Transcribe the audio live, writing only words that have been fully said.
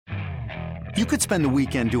You could spend the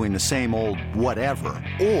weekend doing the same old whatever,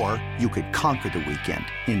 or you could conquer the weekend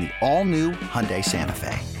in the all-new Hyundai Santa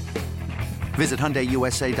Fe. Visit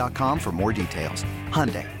HyundaiUSA.com for more details.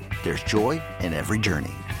 Hyundai, there's joy in every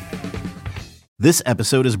journey. This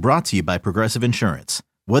episode is brought to you by Progressive Insurance.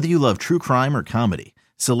 Whether you love true crime or comedy,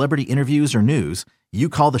 celebrity interviews or news, you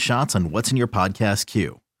call the shots on what's in your podcast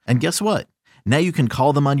queue. And guess what? Now you can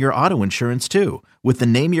call them on your auto insurance too with the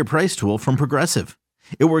Name Your Price tool from Progressive.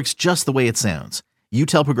 It works just the way it sounds. You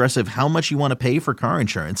tell Progressive how much you want to pay for car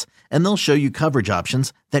insurance, and they'll show you coverage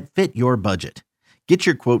options that fit your budget. Get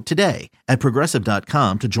your quote today at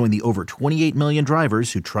Progressive.com to join the over 28 million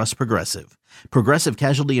drivers who trust Progressive. Progressive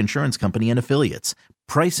Casualty Insurance Company and Affiliates.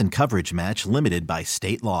 Price and coverage match limited by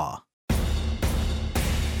state law.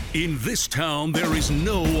 In this town, there is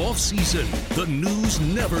no off-season. The news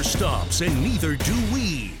never stops, and neither do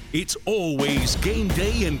we. It's always game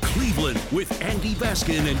day in Cleveland with Andy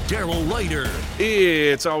Baskin and Daryl Ryder.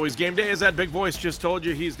 It's always game day. As that big voice just told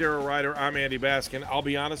you, he's Daryl Ryder. I'm Andy Baskin. I'll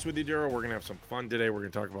be honest with you, Daryl, we're going to have some fun today. We're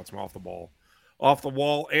going to talk about some off the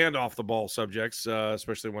wall and off the ball subjects,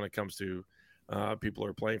 especially when it comes to people who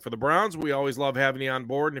are playing for the Browns. We always love having you on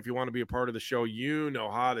board, and if you want to be a part of the show, you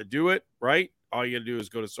know how to do it, right? All you got to do is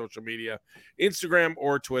go to social media, Instagram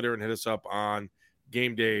or Twitter, and hit us up on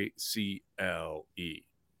Game Day CLE.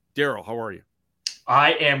 Daryl, how are you?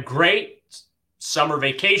 I am great. Summer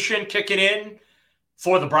vacation kicking in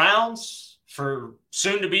for the Browns, for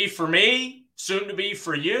soon to be for me, soon to be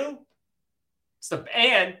for you.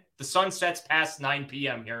 And the sun sets past 9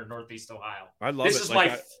 p.m. here in Northeast Ohio. I love it.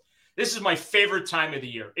 This is my favorite time of the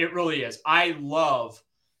year. It really is. I love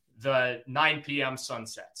the 9 p.m.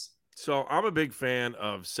 sunsets. So I'm a big fan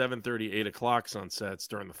of 7:30, 8 o'clock sunsets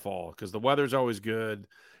during the fall because the weather's always good.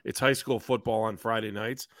 It's high school football on Friday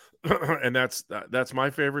nights, and that's my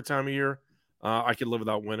favorite time of year. I could live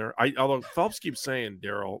without winter. Although Phelps keeps saying,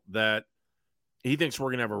 Daryl, that he thinks we're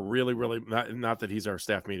going to have a really, really not that he's our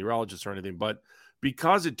staff meteorologist or anything, but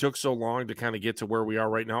because it took so long to kind of get to where we are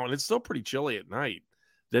right now, and it's still pretty chilly at night,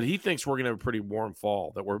 that he thinks we're going to have a pretty warm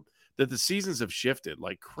fall, that the seasons have shifted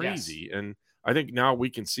like crazy. Yes. And I think now we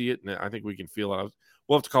can see it, and I think we can feel it.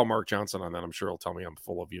 We'll have to call Mark Johnson on that. I'm sure he'll tell me I'm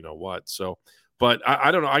full of you-know-what. So, but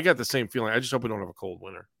I don't know. I got the same feeling. I just hope we don't have a cold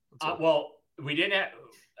winter. Well, we didn't have,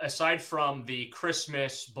 aside from the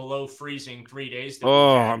Christmas below freezing 3 days.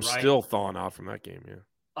 I'm still thawing out from that game,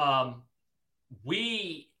 yeah.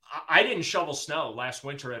 I didn't shovel snow last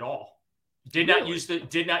winter at all. Did not use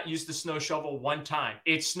the snow shovel one time.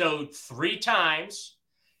 It snowed 3 times.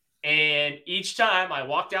 And each time I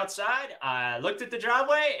walked outside, I looked at the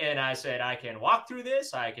driveway and I said, I can walk through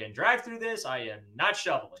this. I can drive through this. I am not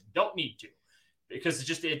shoveling. Don't need to, because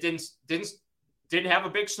it didn't have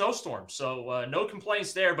a big snowstorm. So no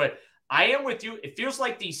complaints there, but I am with you. It feels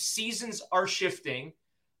like these seasons are shifting.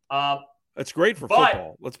 That's great for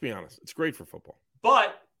football. Let's be honest. It's great for football.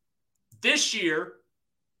 But this year,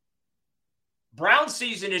 Brown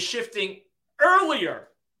season is shifting earlier.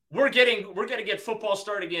 We're going to get football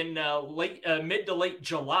starting in mid to late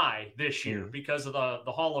July this year because of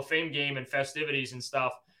the Hall of Fame game and festivities and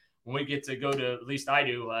stuff. When we get to go to, at least I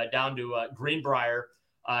do, down to Greenbrier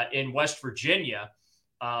in West Virginia.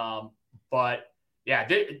 But yeah,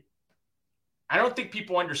 I don't think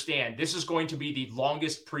people understand. This is going to be the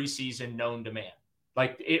longest preseason known to man.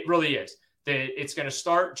 Like, it really is. It's going to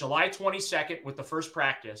start July 22nd with the first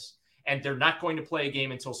practice, and they're not going to play a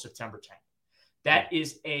game until September 10th. That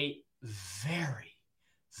is a very,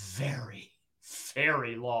 very,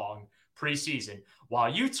 very long preseason.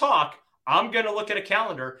 While you talk, I'm going to look at a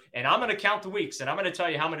calendar, and I'm going to count the weeks, and I'm going to tell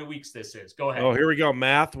you how many weeks this is. Go ahead. Oh, here we go.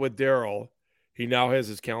 Math with Daryl. He now has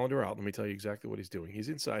his calendar out. Let me tell you exactly what he's doing. He's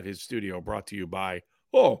inside his studio, brought to you by,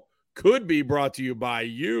 could be brought to you by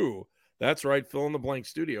you. That's right, fill in the blank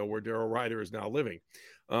studio where Daryl Ryder is now living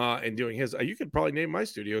and doing his. You could probably name my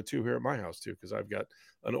studio, too, here at my house, too, because I've got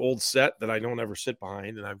an old set that I don't ever sit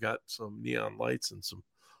behind, and I've got some neon lights and some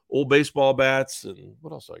old baseball bats, and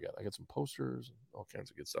what else do I got? I got some posters and all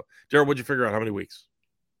kinds of good stuff. Daryl, what'd you figure out? How many weeks?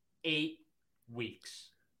 8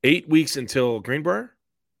 weeks. 8 weeks until Greenbrier?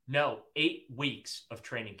 No, 8 weeks of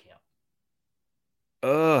training camp.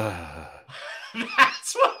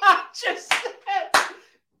 That's what I just said.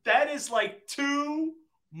 That is like 2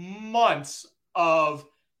 months of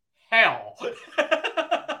hell.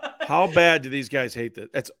 How bad do these guys hate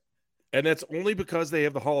that? That's only because they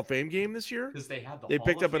have the Hall of Fame game this year? Because they have They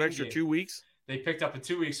picked up an extra 2 weeks? They picked up a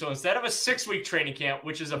 2 weeks. So instead of a 6-week training camp,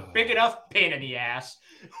 which is a big enough pain in the ass,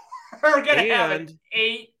 we're going to have an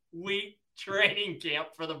 8-week training camp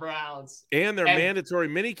for the Browns. And their mandatory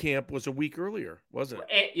mini camp was a week earlier, wasn't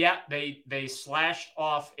it? Yeah, they slashed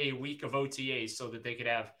off a week of OTAs so that they could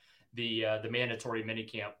have the mandatory mini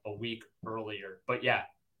camp a week earlier. But yeah,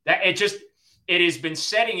 it has been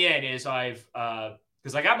setting in as I've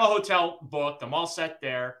because I got my hotel booked. I'm all set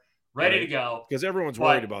there, ready to go. Because everyone's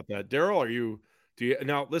worried about that. Daryl, do you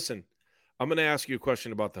now listen? I'm going to ask you a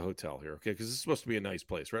question about the hotel here, okay? Because this is supposed to be a nice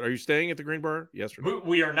place, right? Are you staying at the Green Bar? Yes or no?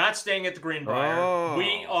 We are not staying at the Green Bar.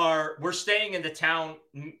 Oh. We're staying in the town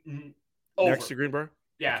next to Green Bar?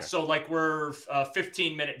 Yeah, okay. So like we're a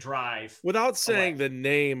 15-minute drive. Without saying the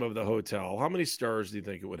name of the hotel, how many stars do you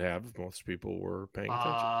think it would have if most people were paying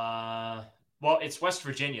attention? Well, it's West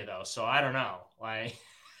Virginia though, so I don't know. Like,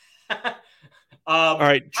 all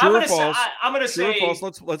right, true or false? I'm going to say true or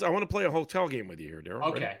false. Let's. I want to play a hotel game with you here, Daryl.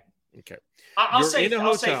 Okay. Ready? Okay. I'll say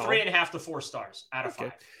 3.5 to 4 stars out of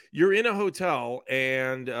 5. You're in a hotel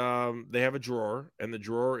and they have a drawer, and the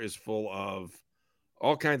drawer is full of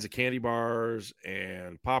all kinds of candy bars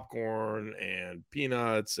and popcorn and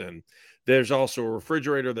peanuts, and there's also a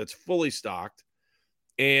refrigerator that's fully stocked.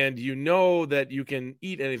 And you know that you can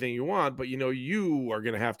eat anything you want, but you know you are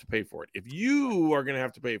going to have to pay for it. If you are going to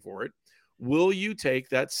have to pay for it, will you take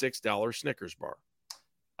that $6 Snickers bar?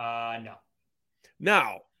 No.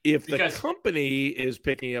 Now, if the company is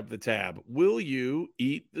picking up the tab, will you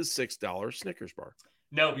eat the $6 Snickers bar?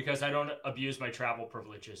 No, because I don't abuse my travel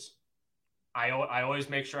privileges. I always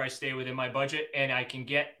make sure I stay within my budget, and I can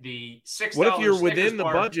get the $6. What if you're Snickers within the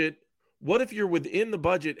bar. budget? What if you're within the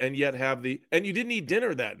budget and yet have and you didn't eat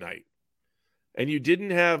dinner that night, and you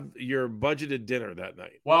didn't have your budgeted dinner that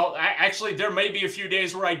night? Well, actually, there may be a few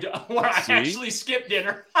days where I actually skip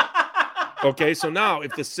dinner. Okay, so now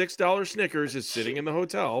if the $6 Snickers is sitting in the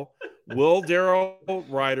hotel, will Daryl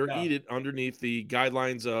Ryder eat it underneath the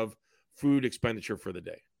guidelines of food expenditure for the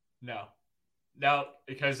day? No,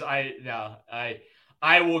 because I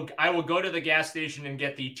will go to the gas station and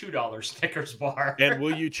get the $2 Snickers bar. And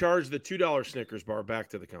will you charge the $2 Snickers bar back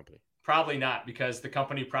to the company? Probably not, because the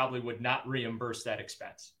company probably would not reimburse that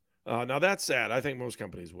expense. Now that's sad. I think most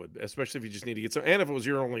companies would, especially if you just need to get some. And if it was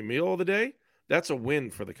your only meal of the day, that's a win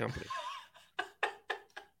for the company.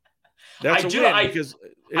 That's a win because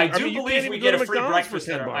I do believe we get a free breakfast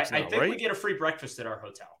at our. I think we get a free breakfast at our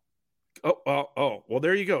hotel. Oh, well,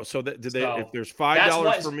 there you go. So if there's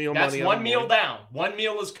 $5 for meal money, that's one meal down. One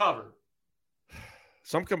meal is covered.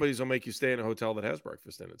 Some companies will make you stay in a hotel that has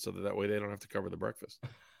breakfast in it, so that way they don't have to cover the breakfast.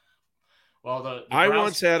 Well, I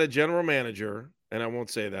once had a general manager, and I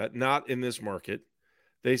won't say that, not in this market.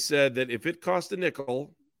 They said that if it cost a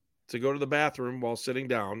nickel to go to the bathroom while sitting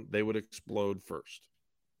down, they would explode first.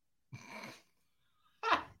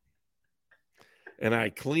 And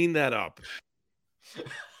I cleaned that up.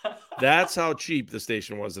 That's how cheap the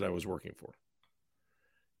station was that I was working for.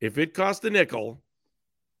 If it cost a nickel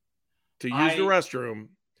to use the restroom,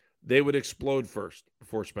 they would explode first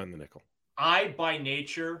before spending the nickel. I, by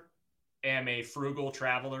nature, am a frugal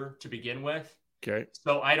traveler to begin with. Okay.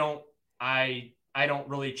 So I don't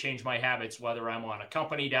really change my habits whether I'm on a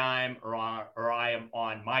company dime or I am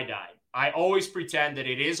on my dime. I always pretend that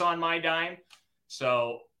it is on my dime.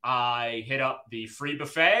 So I hit up the free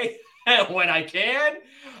buffet when I can.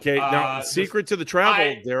 Okay, now secret to the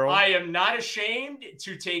travel, Daryl. I am not ashamed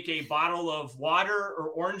to take a bottle of water or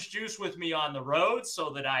orange juice with me on the road so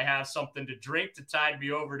that I have something to drink to tide me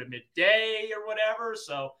over to midday or whatever.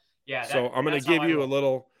 So yeah. I'm going to give you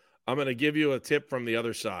I'm going to give you a tip from the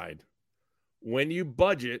other side. When you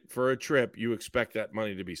budget for a trip, you expect that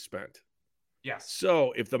money to be spent. Yes.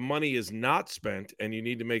 So if the money is not spent and you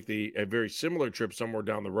need to make a very similar trip somewhere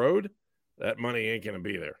down the road, that money ain't going to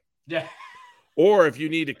be there. Yeah. Or if you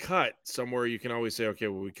need to cut somewhere, you can always say, okay,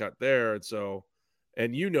 well, we cut there. And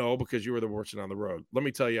because you were the person on the road. Let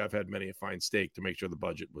me tell you, I've had many a fine steak to make sure the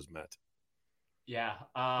budget was met. Yeah.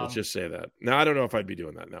 Let's just say that. Now, I don't know if I'd be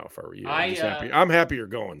doing that now if I were you. I'm happy you're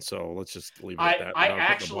going. So let's just leave it at that. I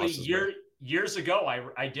actually, years ago,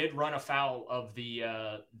 I did run afoul of the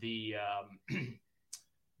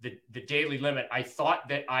daily limit. I thought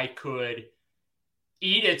that I could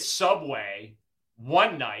eat at Subway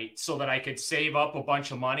one night so that I could save up a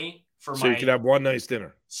bunch of money so you could have one nice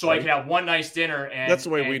dinner. So right? I could have one nice dinner. And that's the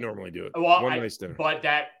way we normally do it. Well, nice dinner. But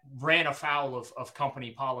that ran afoul of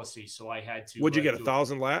company policy, so I had to. Would you get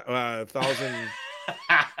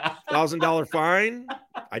 $1,000 fine?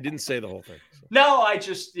 I didn't say the whole thing. So. No, I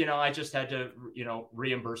just had to,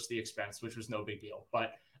 reimburse the expense, which was no big deal.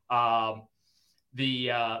 But How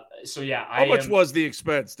much was the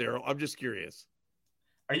expense, Daryl? I'm just curious.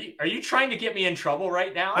 Are you trying to get me in trouble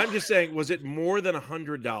right now? I'm just saying, was it more than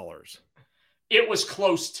 $100? it was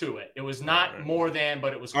close to it. It was not more than,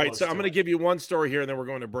 but it was close. All right, so I'm going to give you one story here, and then we're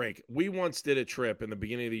going to break. We once did a trip in the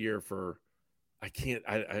beginning of the year for, I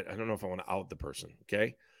don't know if I want to out the person,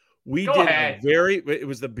 okay? We Go did ahead. it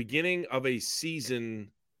was the beginning of a season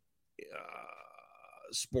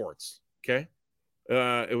sports, okay?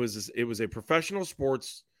 It was a professional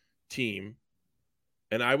sports team,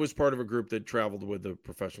 and I was part of a group that traveled with the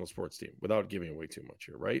professional sports team without giving away too much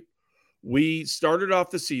here, right? We started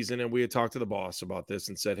off the season, and we had talked to the boss about this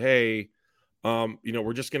and said, hey,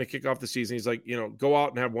 we're just going to kick off the season. He's like, go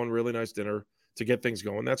out and have one really nice dinner to get things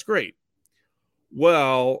going. That's great.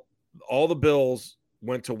 Well, all the bills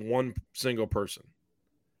went to one single person,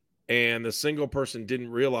 and the single person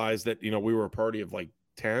didn't realize that, we were a party of like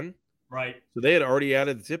 10. Right. So they had already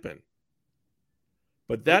added the tip in,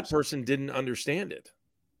 but that person didn't understand it.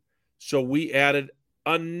 So we added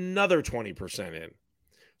another 20% in.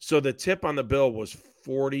 So the tip on the bill was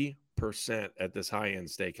 40% at this high-end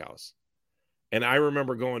steakhouse. And I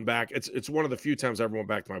remember going back. It's one of the few times I ever went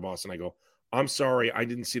back to my boss and I go, I'm sorry, I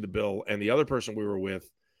didn't see the bill. And the other person we were with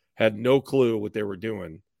had no clue what they were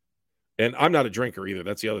doing. And I'm not a drinker either.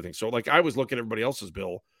 That's the other thing. So like I was looking at everybody else's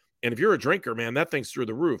bill. And if you're a drinker, man, that thing's through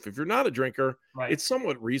the roof. If you're not a drinker, right, it's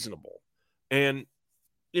somewhat reasonable. And,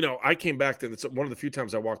 I came back to it's one of the few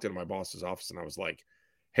times I walked into my boss's office and I was like,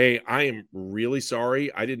 hey, I am really sorry.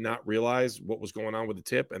 I did not realize what was going on with the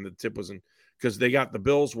tip. And the tip wasn't because the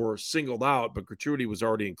bills were singled out, but gratuity was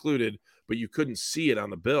already included, but you couldn't see it on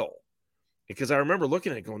the bill. Because I remember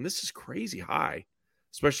looking at it going, this is crazy high,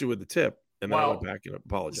 especially with the tip. And then I went back and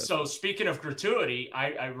apologized. So speaking of gratuity,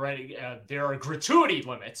 I read there are gratuity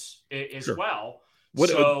limits as well.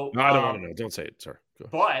 No, I don't want to know. Don't say it. Sorry.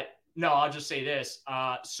 But no, I'll just say this.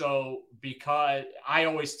 So because I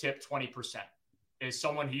always tip 20%. As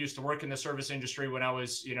someone who used to work in the service industry when I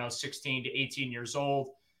was, 16 to 18 years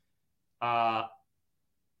old, and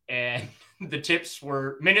the tips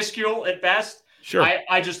were minuscule at best. Sure.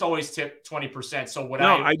 I just always tip 20%. So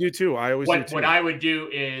I do too. I always do too. What I would do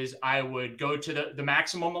is I would go to the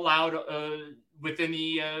maximum allowed within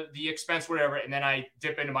the expense, whatever, and then I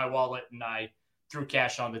dip into my wallet and I threw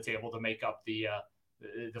cash on the table to make up the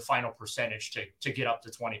final percentage to get up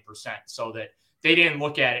to 20%, so that they didn't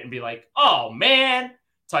look at it and be like, oh man,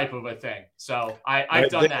 type of a thing. So I've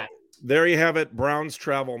done that. There you have it. Brown's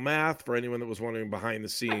travel math for anyone that was wondering behind the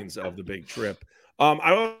scenes of the big trip.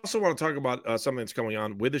 I also want to talk about something that's going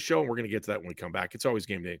on with the show, and we're going to get to that when we come back. It's always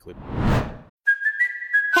game day in Cleveland.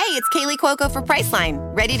 Hey, it's Kaylee Cuoco for Priceline.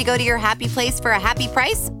 Ready to go to your happy place for a happy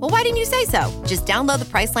price? Well, why didn't you say so? Just download the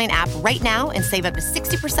Priceline app right now and save up to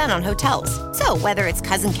 60% on hotels. So whether it's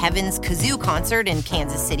Cousin Kevin's Kazoo Concert in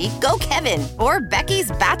Kansas City, go Kevin, or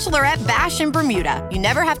Becky's Bachelorette Bash in Bermuda, you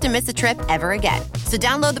never have to miss a trip ever again. So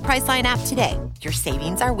download the Priceline app today. Your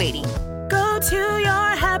savings are waiting. Go to your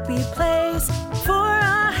happy place for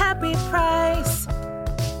a happy price.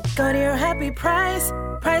 Go to your happy price,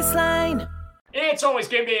 Priceline. It's always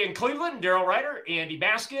game day in Cleveland. Daryl Ryder, Andy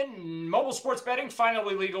Baskin. Mobile sports betting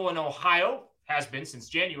finally legal in Ohio. Has been since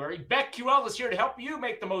January. BetQL is here to help you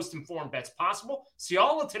make the most informed bets possible. See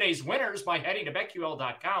all of today's winners by heading to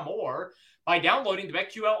BetQL.com or by downloading the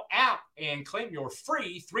BetQL app and claim your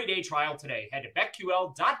free 3-day trial today. Head to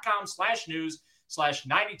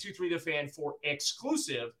BetQL.com/news/923thefan for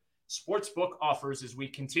exclusive sportsbook offers as we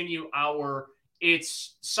continue our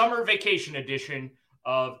It's Summer Vacation edition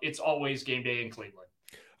of It's Always Game Day in Cleveland.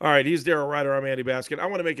 All right, he's Daryl Ryder. I'm Andy Baskin. I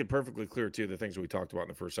want to make it perfectly clear, too, the things we talked about in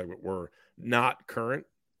the first segment were not current.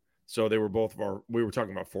 So they were both we were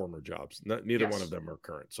talking about former jobs. Neither one of them are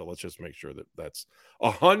current. So let's just make sure that that's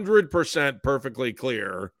 100% perfectly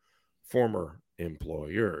clear. Former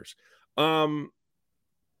employers. All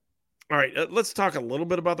right, let's talk a little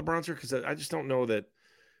bit about the Browns here, because I just don't know that.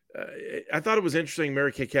 I thought it was interesting.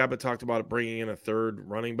 Mary Kay Cabot talked about bringing in a third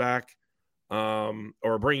running back.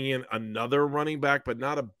 Or bringing in another running back, but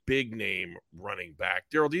not a big name running back.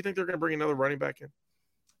 Daryl, do you think they're going to bring another running back in?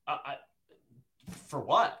 For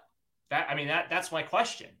what? That's my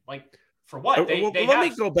question. Like, for what? Let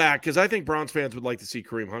me go back, because I think Browns fans would like to see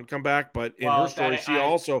Kareem Hunt come back. But in her story,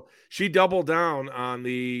 she doubled down on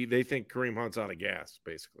they think Kareem Hunt's out of gas,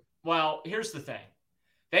 basically. Well, here's the thing.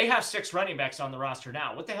 They have 6 running backs on the roster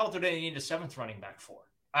now. What the hell do they need a 7th running back for?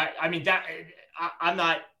 I'm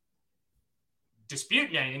not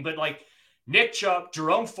disputing anything, but like Nick Chubb,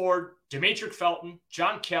 Jerome Ford, Demetric Felton,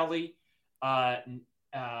 John Kelly,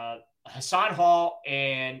 Hassan Hall,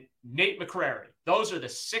 and Nate McCrary. Those are the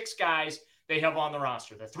 6 guys they have on the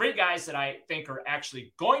roster. The 3 guys that I think are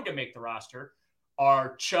actually going to make the roster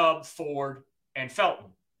are Chubb, Ford, and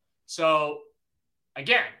Felton. So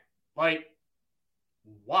again, like,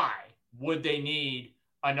 why? would they need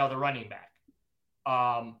another running back?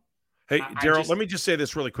 Hey, Daryl, let me just say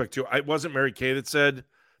this really quick, too. It wasn't Mary Kay that said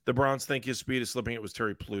the Browns think his speed is slipping. It was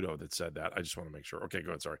Terry Pluto that said that. I just want to make sure. Okay, go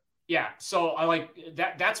ahead. Sorry. Yeah, so I like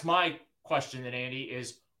that. That's my question then, Andy,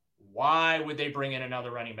 is why would they bring in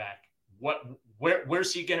another running back?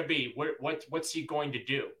 Where's he going to be? What's he going to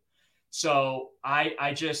do? So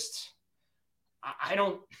I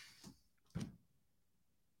don't.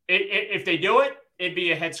 If they do it, it'd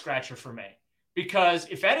be a head scratcher for me, because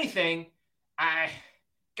if anything, I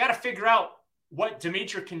got to figure out what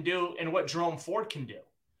Demetric can do and what Jerome Ford can do.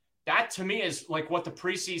 That to me is like what the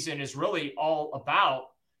preseason is really all about.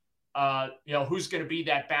 Who's going to be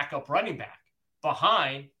that backup running back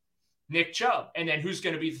behind Nick Chubb, and then who's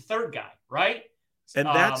going to be the third guy, right? And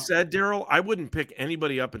that said, Daryl, I wouldn't pick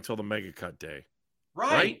anybody up until the Mega Cut Day.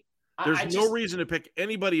 Right? There's no reason to pick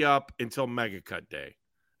anybody up until Mega Cut Day.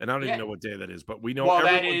 And I don't even know what day that is, but we know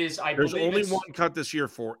there's only one cut this year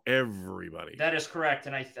for everybody. That is correct.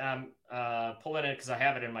 And I'm pulling it because I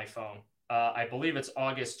have it in my phone. I believe it's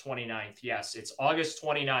August 29th. Yes, it's August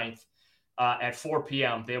 29th at 4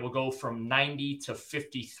 p.m. They will go from 90 to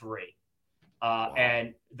 53. Wow.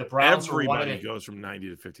 And the Browns everybody goes from 90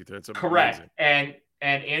 to 53. That's correct. Amazing.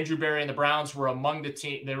 And Andrew Berry and the Browns were among the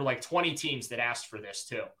team. There were like 20 teams that asked for this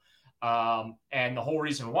too. And the whole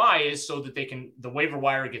reason why is so that the waiver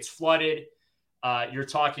wire gets flooded. You're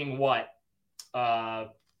talking 40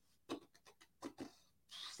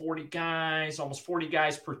 guys, almost 40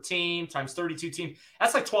 guys per team times 32 teams.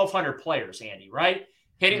 That's like 1,200 players, Andy, right?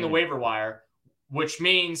 Hitting the waiver wire, which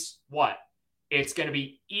means what? It's going to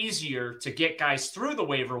be easier to get guys through the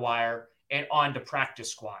waiver wire and onto practice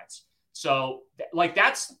squads. So like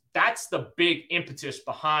that's the big impetus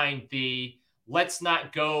behind the let's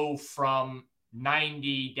not go from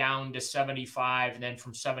 90 down to 75 and then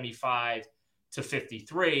from 75 to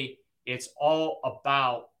 53. It's all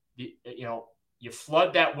about you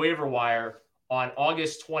flood that waiver wire on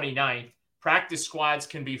August 29th. Practice squads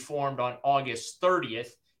can be formed on August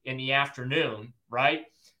 30th in the afternoon, right?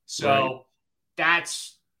 So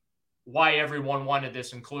that's why everyone wanted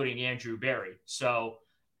this, including Andrew Berry. So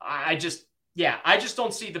I just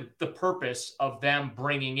don't see the purpose of them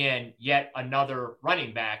bringing in yet another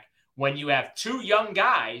running back when you have two young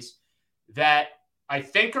guys that I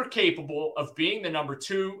think are capable of being the number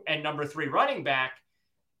 2 and number 3 running back,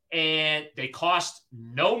 and they cost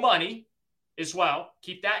no money as well.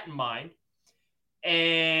 Keep that in mind.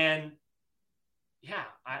 And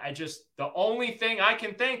the only thing I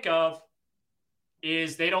can think of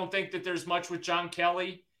is they don't think that there's much with John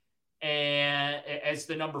Kelly and as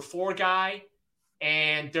the number 4 guy,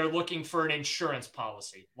 and they're looking for an insurance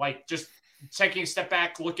policy. Like just taking a step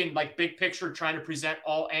back, looking like big picture, trying to present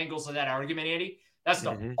all angles of that argument, Andy. That's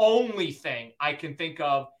the only thing I can think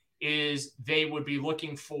of is they would be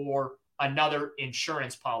looking for another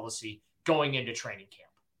insurance policy going into training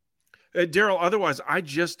camp. Daryl, otherwise, I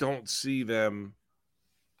just don't see them.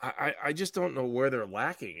 I just don't know where they're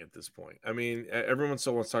lacking at this point. I mean, everyone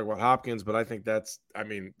still wants to talk about Hopkins, but I think I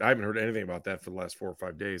haven't heard anything about that for the last 4 or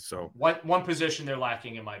 5 days. So one position they're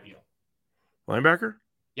lacking in my view. Linebacker?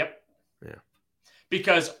 Yep. Yeah.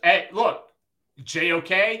 Because, look,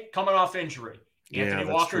 JOK coming off injury.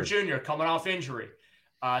 Anthony Walker Jr. coming off injury.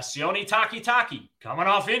 Sione Takitaki coming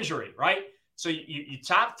off injury, right? So you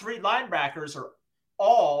top 3 linebackers are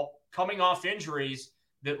all coming off injuries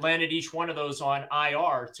that landed each one of those on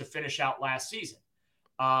IR to finish out last season.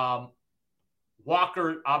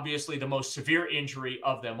 Walker, obviously the most severe injury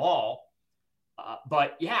of them all.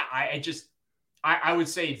 But yeah, I would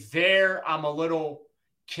say there I'm a little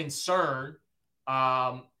concerned.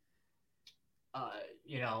 Jordan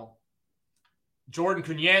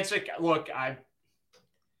Kunyansik, look,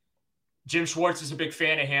 Jim Schwartz is a big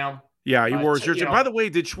fan of him. Yeah, he wore his jersey. By the way,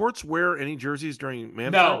 did Schwartz wear any jerseys during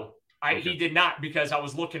mandatory? No, he did not, because I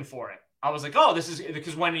was looking for it. I was like, oh, this is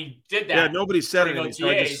because when he did that. Yeah, nobody said it, so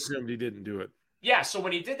I just assumed he didn't do it. Yeah, so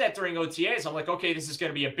when he did that during OTAs, I'm like, okay, this is going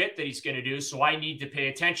to be a bit that he's going to do, so I need to pay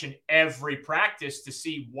attention every practice to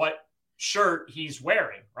see what shirt he's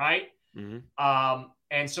wearing, right? Mm-hmm.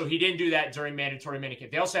 And so he didn't do that during mandatory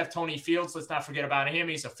minicamp. They also have Tony Fields. Let's not forget about him.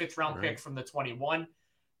 He's a 5th-round pick from the 21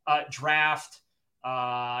 draft.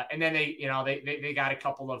 And then they got a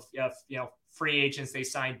couple of free agents they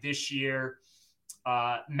signed this year.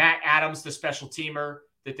 Matt Adams, the special teamer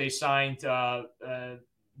that they signed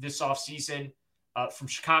this offseason from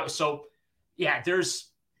Chicago. So yeah,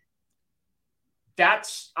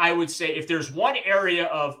 I would say if there's one area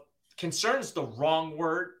of concern's the wrong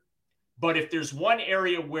word, but if there's one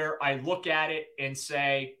area where I look at it and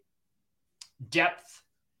say depth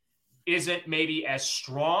isn't maybe as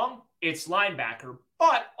strong it's linebacker,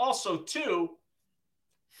 but also too,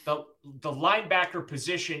 the linebacker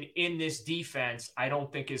position in this defense, I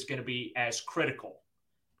don't think is going to be as critical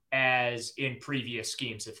as in previous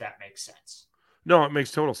schemes, if that makes sense. No, it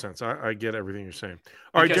makes total sense. I get everything you're saying.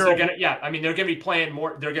 All because right, Daryl. they're going to be playing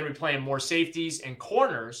more. They're going to be playing more safeties and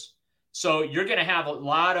corners. So you're going to have a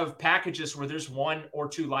lot of packages where there's 1 or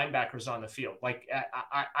 2 linebackers on the field. Like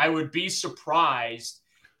I would be surprised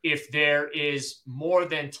if there is more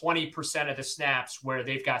than 20% of the snaps where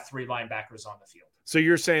they've got 3 linebackers on the field. So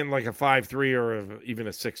you're saying like a 5'3" or even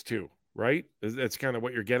a 6'2", right? That's kind of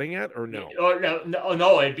what you're getting at, or no?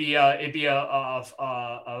 No. It'd be a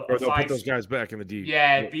or they'll put those guys back in the D.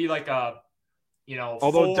 Yeah, it'd be like a,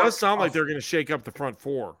 Although it does sound like they're going to shake up the front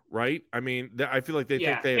 4, right? I mean, I feel like they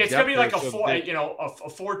think they have it's going to be like a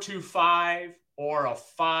 4-2-5 or a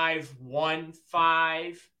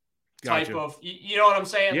 5-1-5 type of. You know what I'm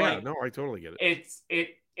saying? Yeah, no, I totally get it.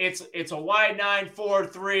 It's a wide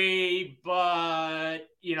 9-4-3, but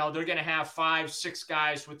they're going to have 5-6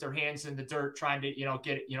 guys with their hands in the dirt trying to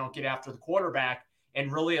get after the quarterback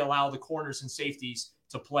and really allow the corners and safeties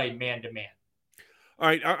to play man to man. All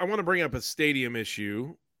right, I want to bring up a stadium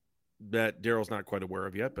issue that Daryl's not quite aware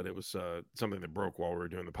of yet, but it was something that broke while we were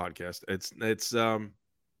doing the podcast.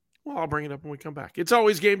 Well, I'll bring it up when we come back. It's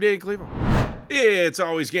always game day in Cleveland. It's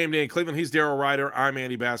always game day in Cleveland. He's Daryl Ryder. I'm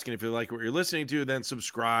Andy Baskin. If you like what you're listening to, then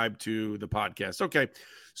subscribe to the podcast. Okay,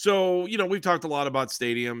 so, we've talked a lot about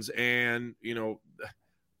stadiums, and,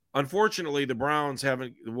 unfortunately, the Browns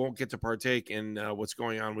won't get to partake in what's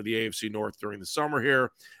going on with the AFC North during the summer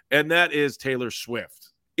here, and that is Taylor Swift.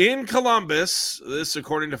 In Columbus, this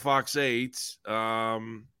according to Fox 8,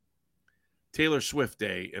 Taylor Swift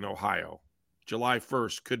Day in Ohio, July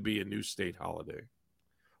 1st, could be a new state holiday.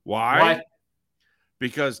 Why? What?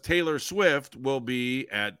 Because Taylor Swift will be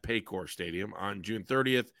at Paycor Stadium on June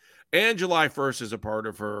 30th, and July 1st is a part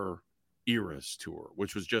of her Eras tour,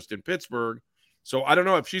 which was just in Pittsburgh. So I don't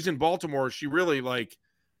know if she's in Baltimore. She really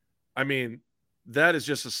that is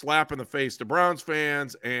just a slap in the face to Browns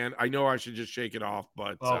fans, and I know I should just shake it off.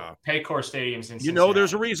 But Paycor Stadium's in Cincinnati.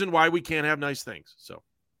 There's a reason why we can't have nice things. So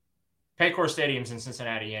Paycor Stadium's in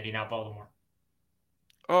Cincinnati, Andy, not Baltimore.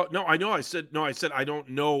 Oh no, I know. I said I don't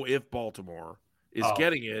know if Baltimore is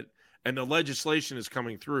getting it, and the legislation is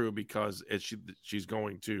coming through because she's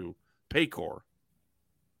going to Paycor.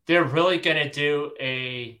 They're really going to do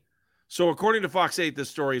a. So according to Fox 8, this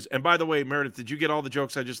story is, and by the way, Meredith, did you get all the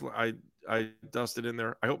jokes I dusted in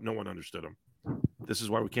there? I hope no one understood them. This is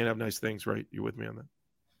why we can't have nice things, right? You with me on that?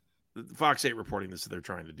 Fox 8 reporting this, they're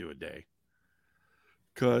trying to do a day.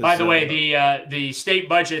 By the way, the state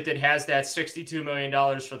budget that has that $62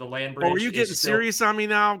 million for the land bridge. Oh, are you getting serious on me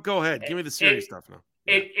now? Go ahead. Give me the serious stuff now.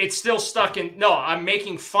 It's still stuck in. No, I'm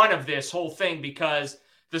making fun of this whole thing because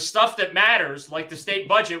the stuff that matters, like the state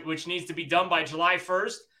budget, which needs to be done by July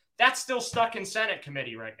 1st, that's still stuck in Senate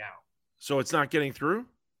committee right now. So it's not getting through?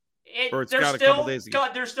 Or it's got a couple days ago?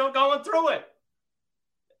 They're still going through it.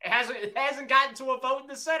 It hasn't gotten to a vote in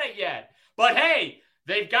the Senate yet. But hey,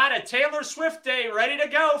 they've got a Taylor Swift Day ready to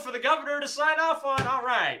go for the governor to sign off on. All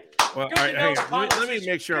right. Well, all right, hang on. Let me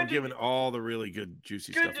make sure I'm giving all the really good,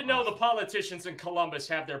 juicy stuff. Good to know the politicians in Columbus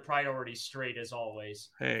have their priorities straight, as always.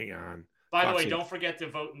 Hang on. By the way, don't forget to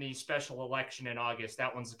vote in the special election in August.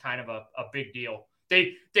 That one's kind of a big deal.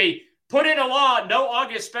 They put in a law, no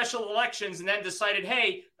August special elections, and then decided,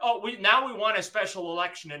 hey, we want a special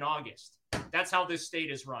election in August. That's how this state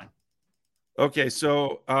is run. Okay,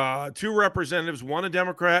 so 2 representatives, one a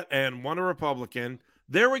Democrat and one a Republican.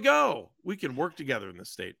 There we go. We can work together in this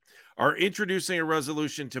state. Are introducing a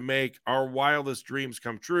resolution to make our wildest dreams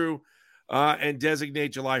come true and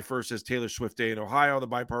designate July 1st as Taylor Swift Day in Ohio. The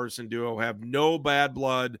bipartisan duo have no bad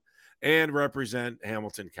blood and represent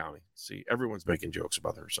Hamilton County. See, everyone's making jokes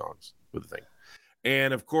about their songs with the thing.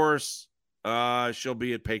 And, of course, she'll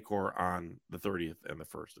be at Paycor on the 30th and the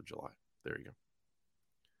 1st of July. There you go.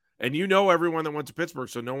 And you know everyone that went to Pittsburgh,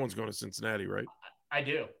 so no one's going to Cincinnati, right? I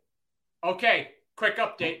do. Okay, quick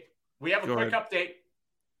update. We have a quick update.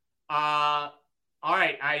 All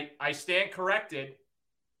right, I stand corrected.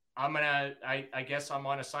 I guess I'm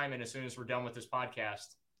on assignment as soon as we're done with this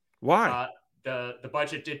podcast. Why? The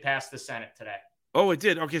budget did pass the Senate today. Oh, it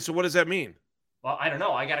did? Okay, so what does that mean? Well, I don't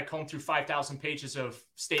know. I got to comb through 5,000 pages of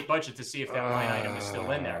state budget to see if that line item is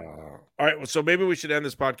still in there. All right, well, so maybe we should end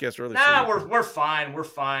this podcast early. Nah, we're fine. We're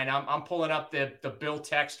fine. I'm pulling up the bill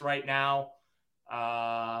text right now.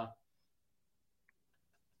 All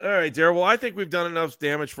right, Darryl. Well, I think we've done enough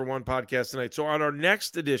damage for one podcast tonight. So on our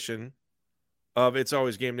next edition of It's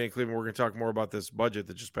Always Game Day in Cleveland, we're going to talk more about this budget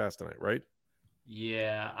that just passed tonight, right?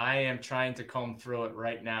 Yeah, I am trying to comb through it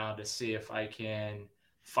right now to see if I can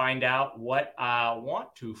find out what I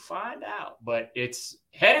want to find out. But it's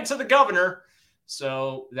headed to the governor.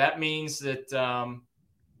 So that means that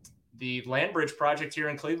the land bridge project here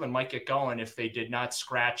in Cleveland might get going if they did not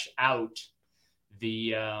scratch out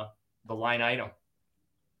the line item.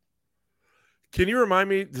 Can you remind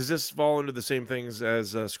me, does this fall into the same things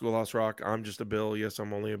as Schoolhouse Rock? I'm just a bill. Yes,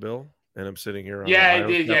 I'm only a bill. And I'm sitting here. Yeah,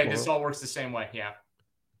 this all works the same way. Yeah.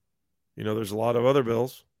 You know, there's a lot of other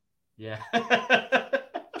bills. Yeah.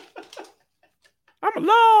 I'm a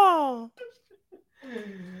law.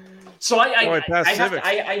 So I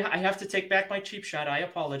have to take back my cheap shot. I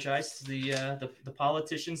apologize. The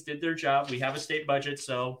politicians did their job. We have a state budget,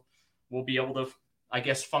 so we'll be able to, I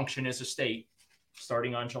guess, function as a state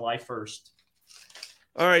starting on July 1st.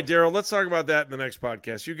 All right, Daryl, let's talk about that in the next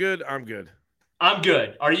podcast. You good? I'm good. I'm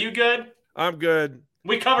good. Are you good? I'm good.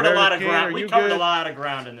 We covered a lot of ground. We covered a lot of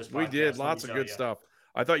ground in this podcast. We did. Lots of good stuff.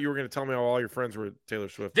 I thought you were going to tell me how all your friends were Taylor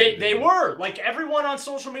Swift. They were. Like, everyone on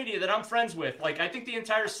social media that I'm friends with. Like, I think the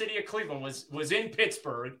entire city of Cleveland was in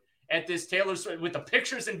Pittsburgh at this Taylor Swift with the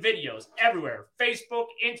pictures and videos everywhere. Facebook,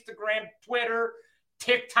 Instagram, Twitter,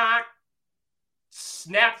 TikTok,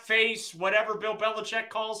 Snapface, whatever Bill Belichick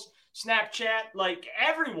calls Snapchat. Like,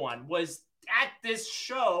 everyone was at this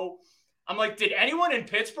show. I'm like, did anyone in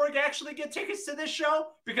Pittsburgh actually get tickets to this show?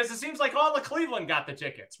 Because it seems like all of Cleveland got the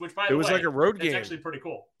tickets, which, by the way, it was like a road game. It's actually pretty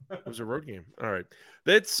cool. It was a road game. All right.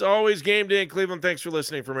 That's always game day in Cleveland. Thanks for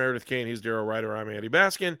listening. For Meredith Kane, he's Daryl Ryder. I'm Andy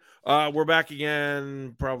Baskin. We're back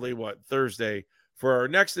again probably, Thursday for our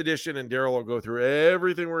next edition, and Daryl will go through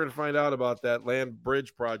everything we're going to find out about that land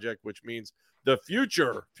bridge project, which means the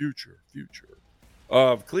future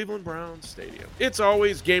of Cleveland Browns Stadium. It's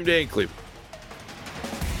always game day in Cleveland.